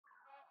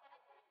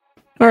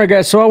All right,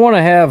 guys, so I want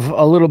to have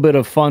a little bit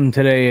of fun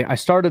today. I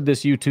started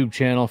this YouTube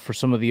channel for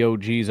some of the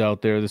OGs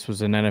out there. This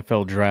was an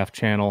NFL draft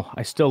channel.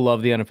 I still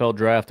love the NFL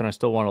draft, and I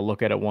still want to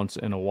look at it once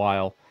in a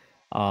while.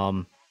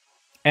 And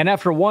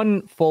after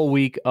one full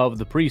week of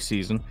the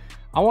preseason,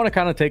 I want to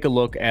kind of take a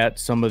look at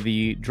some of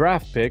the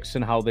draft picks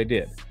and how they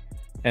did.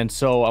 And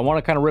so I want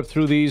to kind of rip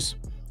through these.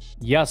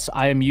 Yes,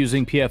 I am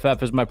using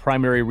PFF as my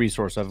primary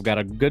resource. I've got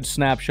a good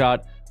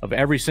snapshot of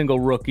every single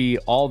rookie,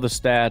 all the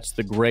stats,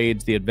 the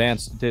grades, the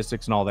advanced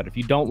statistics, and all that. If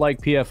you don't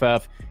like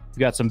PFF, you've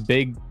got some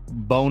big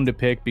bone to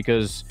pick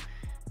because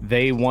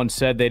they once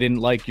said they didn't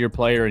like your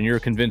player and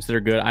you're convinced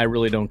they're good. I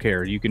really don't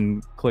care. You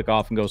can click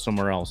off and go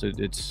somewhere else.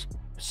 It's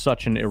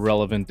such an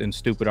irrelevant and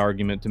stupid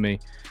argument to me.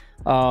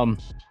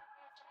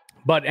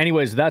 But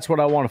anyways, that's what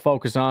I want to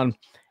focus on.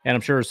 And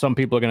I'm sure some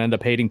people are going to end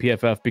up hating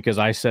PFF because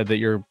I said that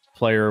your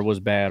player was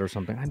bad or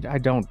something. I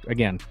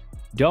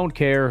don't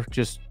care.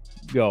 Just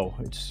go.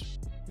 It's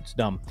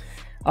dumb.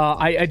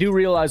 I do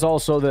realize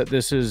also that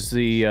this is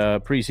the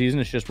preseason.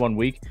 It's just 1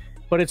 week,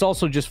 but it's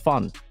also just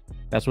fun.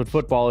 That's what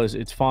football is.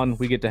 It's fun.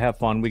 We get to have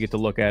fun. We get to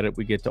look at it.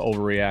 We get to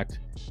overreact.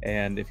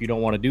 And if you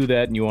don't want to do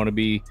that and you want to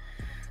be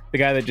the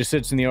guy that just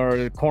sits in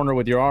the corner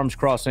with your arms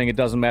crossed saying it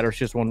doesn't matter, it's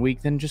just 1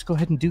 week, then just go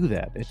ahead and do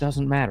that. It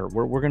doesn't matter.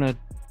 We're gonna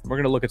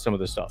look at some of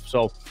this stuff.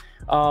 So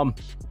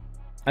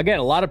again,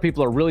 a lot of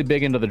people are really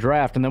big into the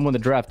draft, and then when the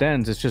draft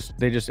ends, it's just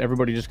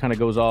everybody just kind of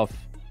goes off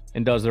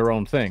and does their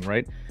own thing,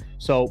 right?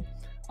 So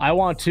I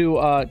want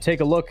to take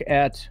a look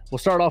at, we'll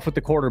start off with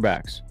the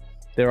quarterbacks.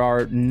 There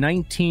are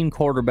 19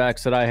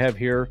 quarterbacks that I have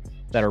here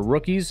that are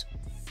rookies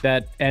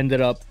that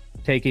ended up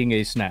taking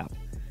a snap.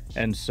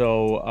 And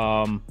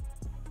so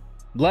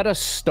let us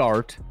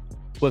start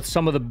with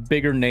some of the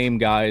bigger name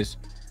guys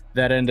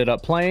that ended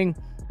up playing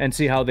and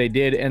see how they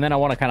did. And then I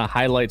want to kind of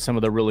highlight some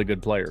of the really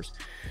good players.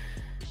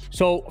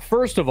 So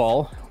first of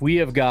all, we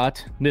have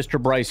got Mr.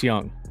 Bryce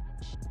Young.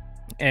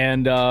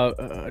 And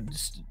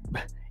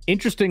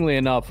interestingly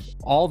enough,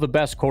 all the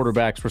best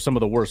quarterbacks were some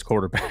of the worst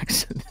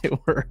quarterbacks. They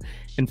were,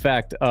 in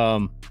fact,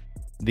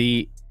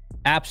 the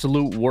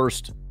absolute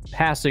worst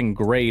passing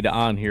grade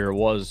on here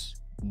was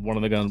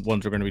one of the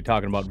ones we're going to be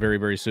talking about very,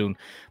 very soon.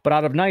 But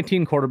out of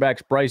 19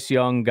 quarterbacks, Bryce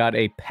Young got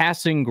a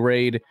passing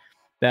grade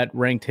that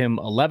ranked him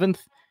 11th,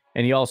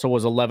 and he also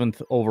was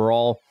 11th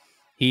overall.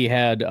 He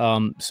had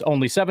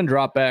only 7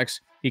 dropbacks.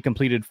 He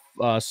completed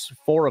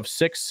 4 of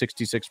 6,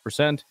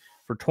 66%,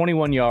 for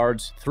 21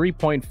 yards,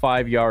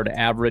 3.5 yard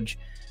average,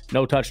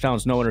 no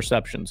touchdowns, no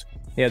interceptions.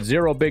 He had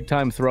 0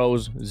 big-time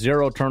throws,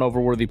 0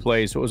 turnover-worthy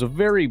plays. So it was a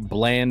very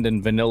bland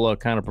and vanilla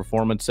kind of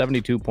performance,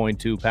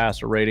 72.2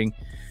 passer rating.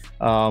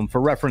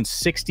 For reference,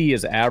 60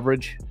 is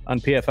average on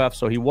PFF,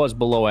 so he was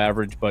below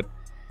average, but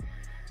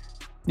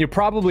you're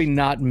probably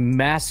not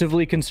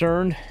massively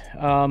concerned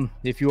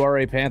if you are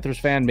a Panthers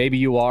fan. Maybe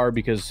you are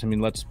because, I mean,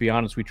 let's be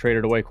honest, we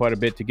traded away quite a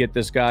bit to get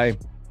this guy.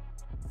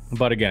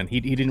 But again, he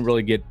didn't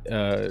really get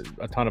a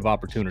ton of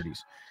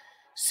opportunities.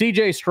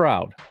 CJ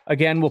Stroud,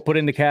 again, we'll put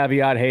in the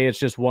caveat, hey, it's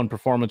just one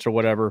performance or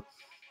whatever.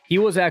 He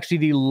was actually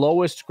the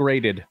lowest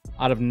graded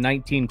out of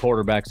 19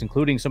 quarterbacks,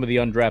 including some of the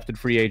undrafted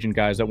free agent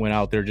guys that went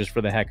out there just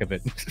for the heck of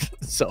it.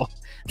 So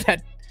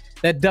that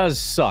does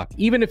suck.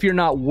 Even if you're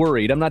not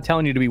worried, I'm not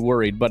telling you to be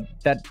worried, but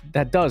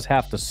that does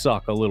have to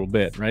suck a little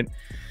bit, right?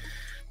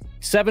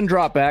 7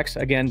 dropbacks,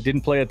 again,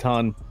 didn't play a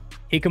ton.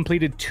 He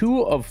completed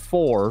 2 of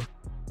 4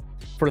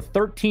 for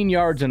 13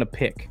 yards and a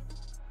pick.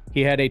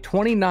 He had a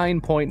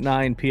 29.9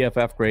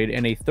 PFF grade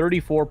and a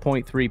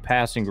 34.3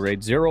 passing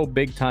grade, 0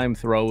 big-time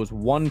throws,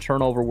 1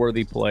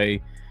 turnover-worthy play.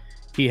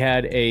 He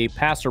had a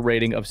passer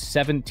rating of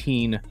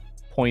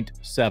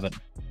 17.7.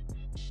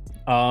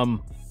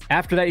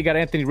 After that, you got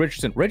Anthony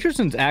Richardson.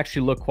 Richardson's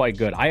actually looked quite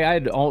good. I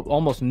had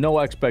almost no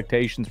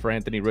expectations for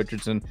Anthony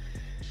Richardson.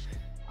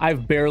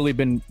 I've barely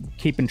been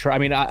keeping track. I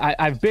mean,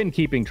 I've been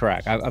keeping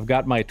track. I've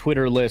got my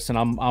Twitter list, and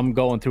I'm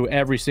going through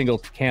every single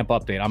camp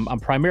update. I'm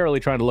primarily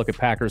trying to look at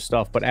Packers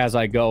stuff, but as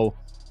I go,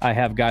 I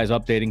have guys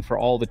updating for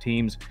all the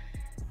teams.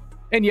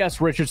 And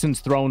yes, Richardson's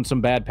thrown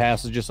some bad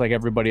passes just like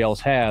everybody else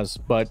has,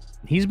 but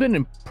he's been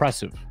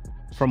impressive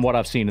from what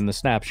I've seen in the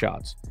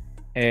snapshots.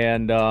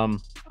 And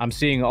I'm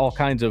seeing all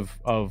kinds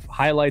of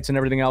highlights and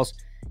everything else.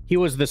 He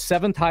was the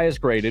 7th highest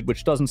graded,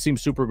 which doesn't seem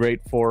super great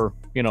for,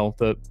 you know,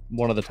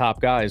 one of the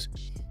top guys.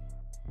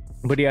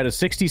 But he had a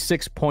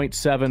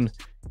 66.7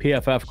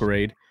 PFF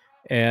grade,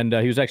 and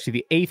he was actually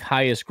the 8th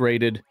highest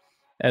graded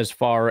as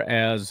far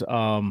as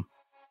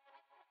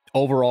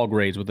overall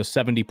grades with a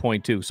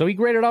 70.2. So he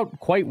graded out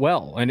quite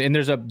well, and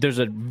there's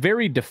a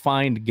very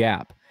defined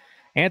gap.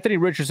 Anthony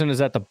Richardson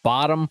is at the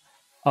bottom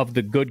of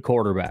the good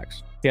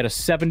quarterbacks. He had a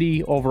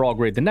 70 overall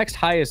grade. The next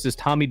highest is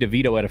Tommy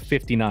DeVito at a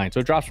 59. So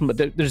it drops from,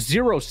 there's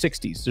 0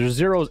 60s. There's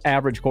 0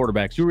 average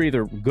quarterbacks. You were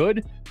either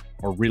good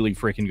or really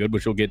freaking good,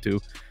 which we'll get to,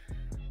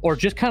 or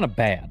just kind of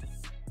bad.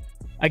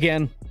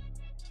 Again,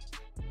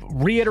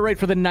 reiterate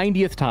for the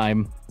 90th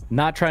time,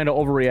 not trying to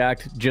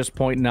overreact, just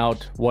pointing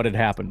out what had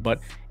happened. But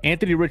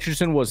Anthony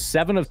Richardson was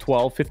 7 of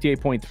 12,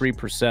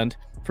 58.3%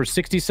 for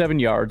 67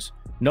 yards,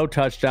 no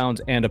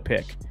touchdowns, and a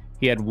pick.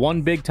 He had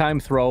one big-time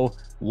throw,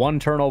 one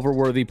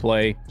turnover-worthy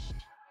play.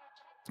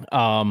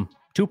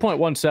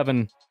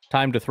 2.17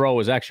 time to throw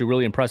is actually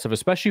really impressive,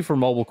 especially for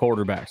mobile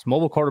quarterbacks.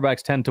 Mobile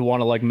quarterbacks tend to want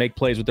to like make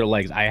plays with their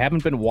legs. I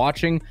haven't been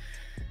watching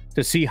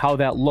to see how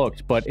that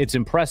looked, but it's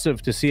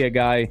impressive to see a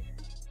guy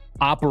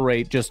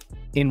operate just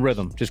in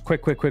rhythm, just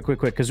quick,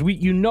 because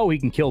he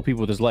can kill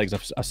people with his legs.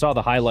 I saw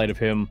the highlight of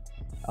him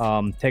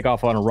take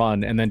off on a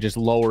run and then just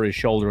lower his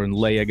shoulder and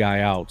lay a guy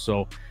out.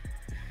 So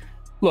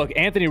look,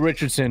 Anthony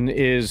Richardson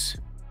is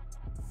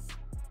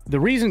the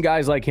reason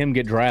guys like him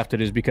get drafted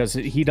is because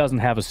he doesn't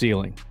have a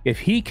ceiling. If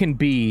he can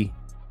be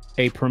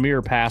a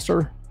premier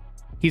passer,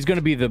 he's going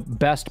to be the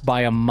best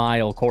by a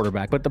mile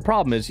quarterback. But the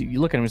problem is, you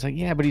look at him, it's like,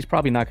 yeah, but he's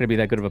probably not going to be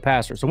that good of a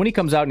passer. So when he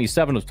comes out and he's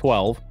 7 of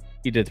 12,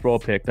 he did throw a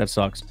pick. That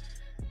sucks.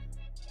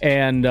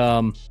 And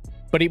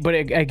but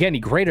again, he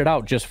graded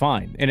out just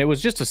fine. And it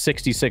was just a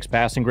 66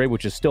 passing grade,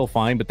 which is still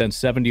fine, but then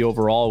 70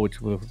 overall,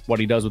 which with what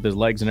he does with his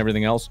legs and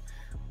everything else.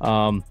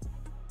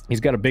 He's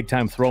got a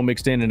big-time throw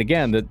mixed in. And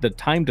again, the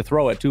time to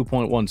throw at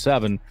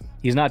 2.17,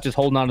 he's not just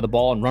holding onto the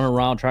ball and running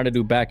around trying to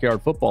do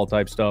backyard football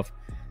type stuff.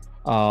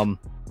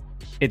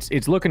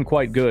 It's looking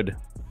quite good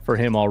for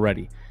him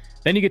already.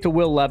 Then you get to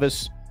Will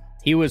Levis.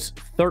 He was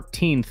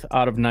 13th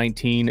out of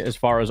 19 as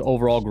far as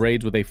overall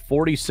grades with a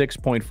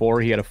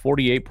 46.4. He had a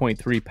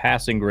 48.3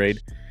 passing grade.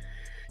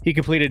 He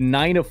completed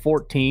 9 of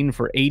 14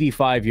 for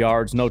 85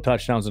 yards, no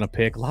touchdowns and a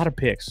pick. A lot of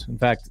picks. In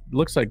fact, it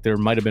looks like there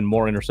might have been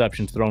more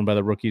interceptions thrown by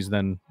the rookies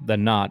than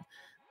not.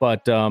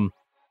 But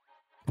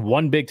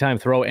one big-time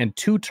throw and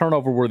 2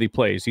 turnover-worthy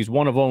plays. He's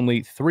one of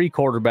only 3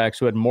 quarterbacks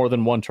who had more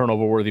than 1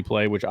 turnover-worthy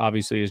play, which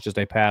obviously is just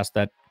a pass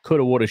that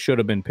coulda, woulda,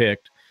 shoulda been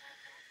picked.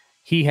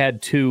 He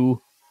had 2.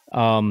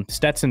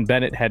 Stetson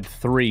Bennett had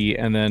 3,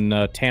 and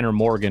then Tanner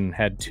Morgan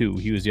had 2.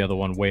 He was the other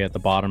one way at the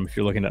bottom. If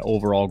you're looking at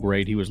overall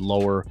grade, he was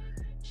lower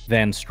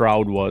than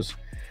Stroud was.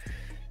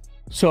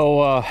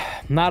 So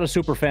not a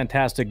super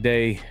fantastic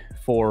day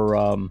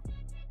for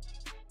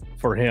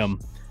him,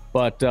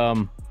 but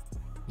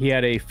he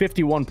had a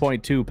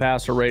 51.2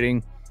 passer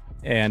rating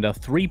and a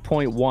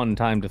 3.1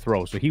 time to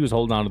throw. So he was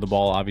holding on to the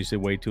ball obviously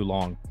way too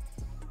long.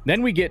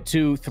 Then we get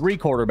to 3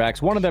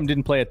 quarterbacks. One of them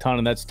didn't play a ton,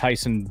 and that's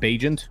Tyson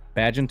Bagent.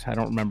 I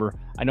don't remember.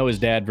 I know his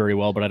dad very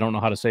well, but I don't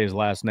know how to say his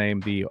last name,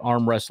 the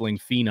arm wrestling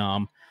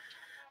phenom.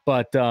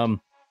 But I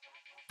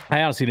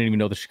honestly didn't even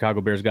know the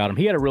Chicago Bears got him.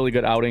 He had a really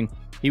good outing.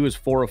 He was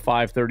 4 of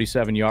 5,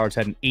 37 yards,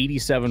 had an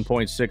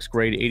 87.6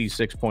 grade,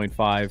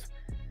 86.5.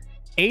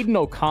 Aiden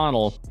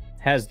O'Connell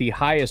has the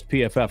highest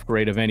PFF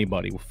grade of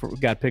anybody.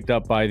 Got picked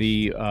up by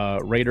the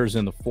Raiders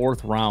in the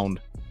 4th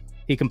round.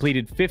 He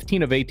completed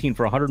 15 of 18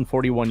 for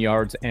 141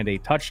 yards and a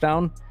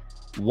touchdown.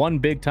 One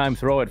big-time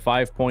throw at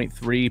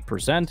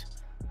 5.3%.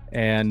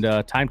 And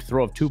time to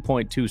throw of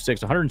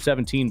 2.26,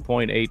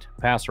 117.8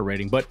 passer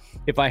rating. But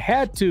if I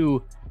had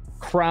to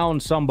crown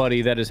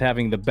somebody that is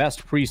having the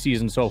best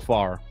preseason so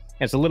far,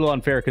 and it's a little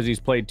unfair because he's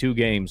played 2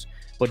 games,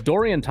 but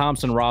Dorian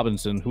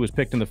Thompson-Robinson, who was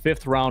picked in the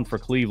 5th round for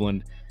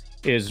Cleveland,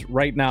 is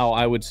right now,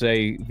 I would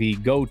say, the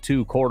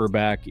go-to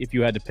quarterback if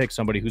you had to pick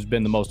somebody who's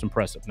been the most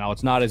impressive. Now,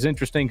 it's not as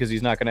interesting because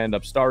he's not going to end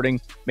up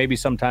starting, maybe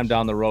sometime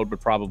down the road, but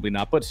probably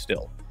not. But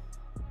still,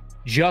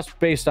 just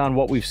based on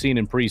what we've seen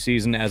in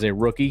preseason as a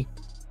rookie,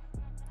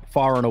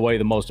 far and away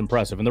the most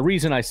impressive. And the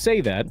reason I say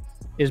that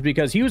is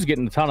because he was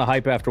getting a ton of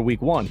hype after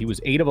week 1. He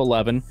was 8 of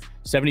 11,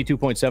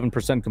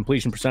 72.7%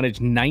 completion percentage,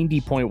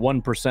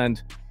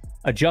 90.1%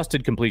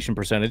 adjusted completion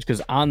percentage,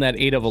 because on that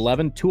 8 of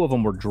 11, 2 of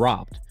them were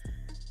dropped.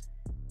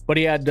 But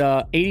he had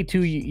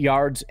 82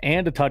 yards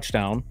and a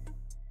touchdown,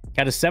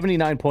 had a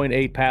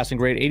 79.8 passing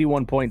grade,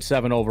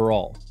 81.7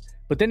 overall.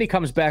 But then he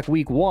comes back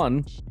week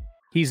 1,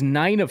 he's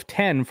 9 of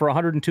 10 for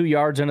 102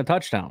 yards and a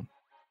touchdown.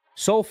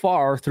 So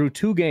far, through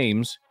 2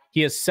 games,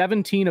 he has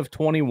 17 of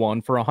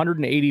 21 for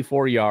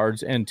 184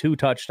 yards and 2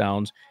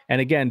 touchdowns.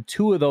 And again,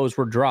 2 of those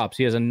were drops.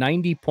 He has a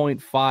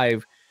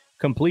 90.5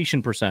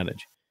 completion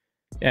percentage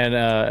and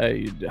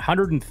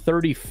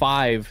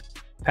 135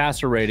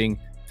 passer rating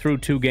through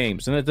 2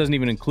 games. And that doesn't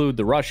even include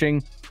the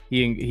rushing.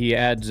 He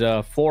adds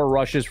 4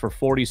 rushes for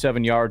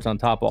 47 yards on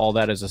top of all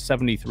that as a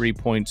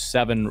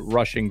 73.7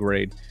 rushing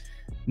grade,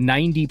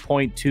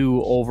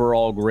 90.2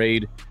 overall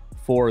grade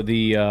for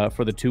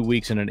the 2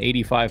 weeks, and an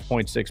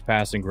 85.6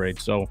 passing grade.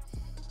 So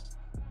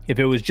if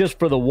it was just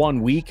for the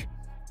 1 week,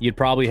 you'd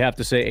probably have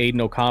to say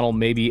Aiden O'Connell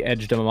maybe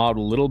edged him out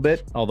a little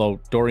bit,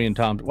 although Dorian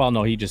Thompson, well,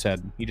 no, he just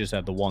had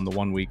the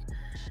 1 week.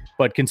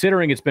 But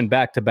considering it's been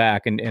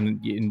back-to-back and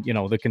you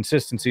know, the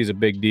consistency is a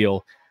big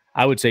deal,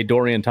 I would say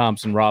Dorian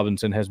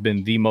Thompson-Robinson has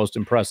been the most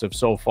impressive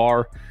so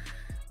far.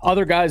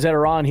 Other guys that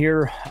are on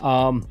here,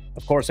 of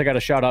course, I got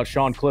to shout out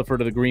Sean Clifford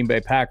of the Green Bay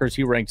Packers.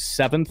 He ranked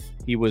 7th.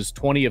 He was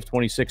 20 of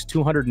 26,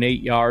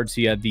 208 yards.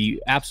 He had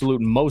the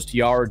absolute most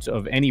yards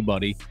of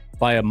anybody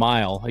by a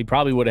mile. He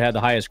probably would have had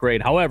the highest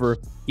grade. However,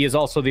 he is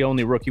also the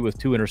only rookie with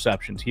 2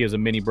 interceptions. He is a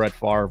mini Brett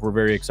Favre. We're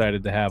very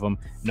excited to have him.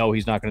 No,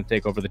 he's not going to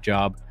take over the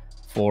job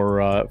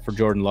for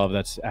Jordan Love.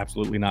 That's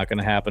absolutely not going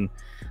to happen.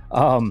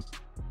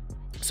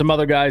 Some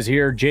other guys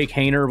here. Jake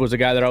Haener was a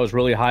guy that I was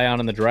really high on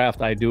in the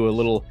draft. I do a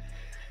little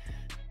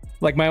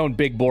like my own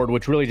big board,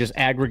 which really just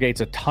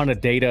aggregates a ton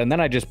of data. And then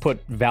I just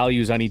put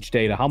values on each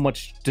data. How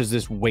much does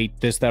this weight,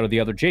 this, that, or the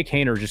other? Jake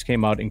Haener just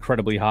came out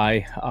incredibly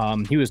high.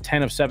 He was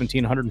 10 of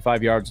 17,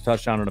 105 yards, a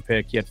touchdown, and a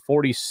pick. He had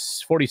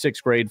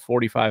 46 grade,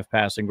 45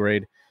 passing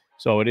grade.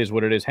 So it is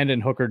what it is.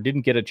 Hendon Hooker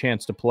didn't get a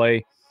chance to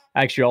play.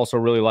 I actually also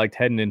really liked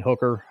Hendon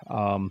Hooker.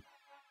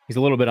 He's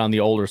a little bit on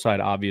the older side,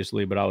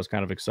 obviously, but I was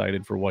kind of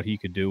excited for what he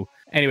could do.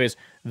 Anyways,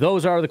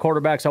 those are the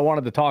quarterbacks I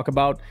wanted to talk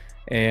about.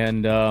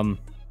 And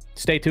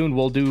stay tuned.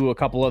 We'll do a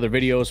couple other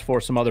videos for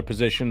some other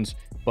positions,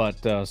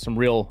 but some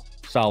real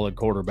solid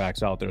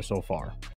quarterbacks out there so far.